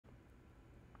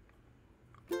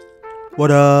What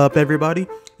up, everybody?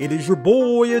 It is your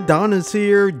boy Dardnest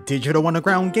here, Digital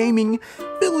Underground Gaming.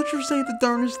 Villagers say the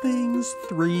darnest things.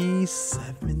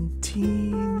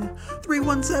 317.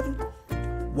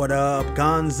 What up,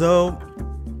 Gonzo?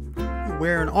 You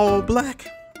wearing all black?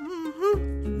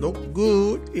 Look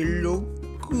good. It look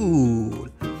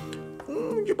good.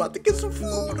 You about to get some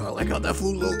food? I like how that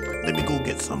food look. Let me go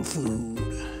get some food.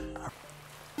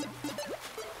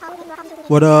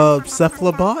 What up,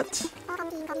 Cephalobot?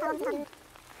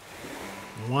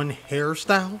 One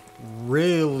hairstyle?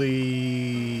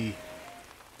 Really?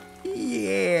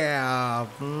 Yeah.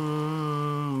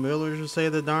 Villagers say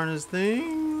the darnest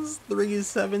things.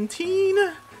 317.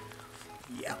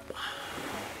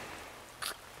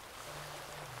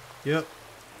 Yep.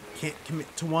 Can't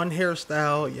commit to one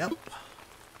hairstyle. Yep.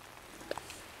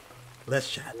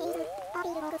 Let's chat.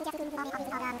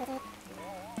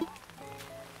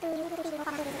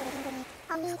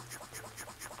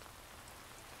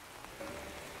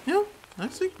 Yeah,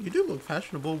 actually, you do look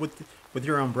fashionable with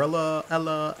your umbrella,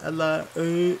 Ella,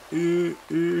 and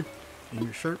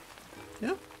your shirt.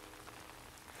 Yeah.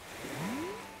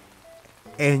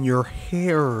 And your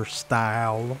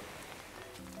hairstyle.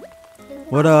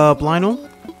 What up, Lionel?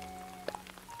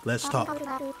 Let's talk.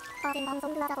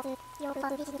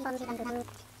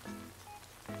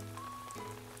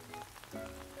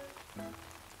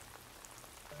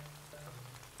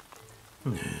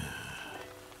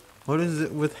 What is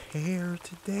it with hair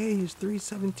today? Is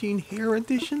 317 hair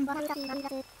edition?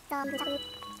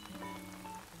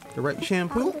 The right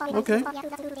shampoo? Okay.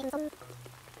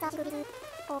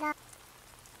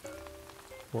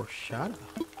 Or shut up.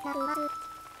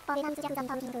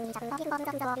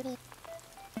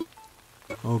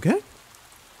 Okay.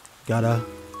 Got a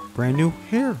brand new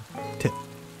hair tip.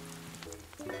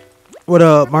 What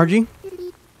up, Margie?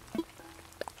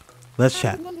 Let's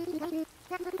chat.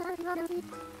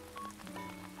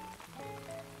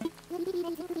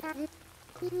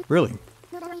 Really?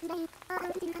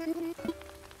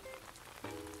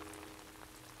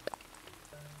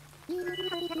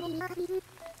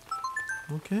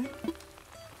 Okay.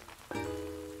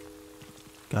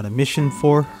 Got a mission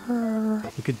for her.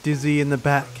 Look at Dizzy in the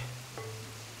back.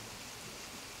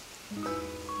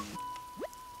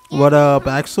 What up,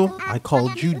 Axel? I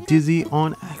called you Dizzy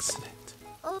on accident.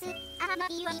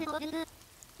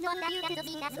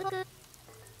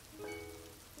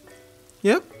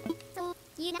 Yep.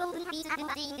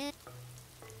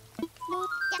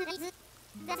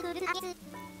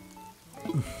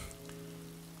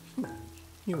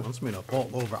 He wants me to fall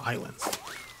over islands.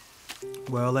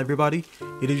 Well, everybody,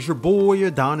 it is your boy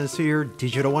Dardnest here,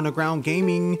 Digital Underground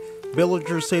Gaming.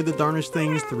 Villagers say the darnest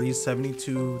things.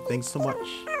 372. Thanks so much.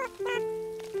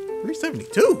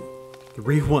 372?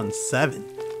 317.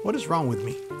 What is wrong with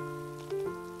me?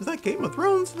 Is that Game of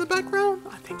Thrones in the background?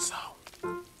 I think so.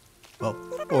 Well,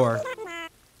 or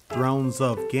Thrones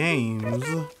of Games,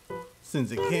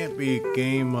 since it can't be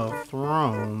Game of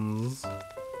Thrones.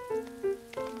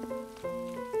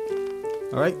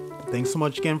 Alright, thanks so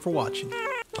much again for watching.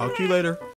 Talk to you later.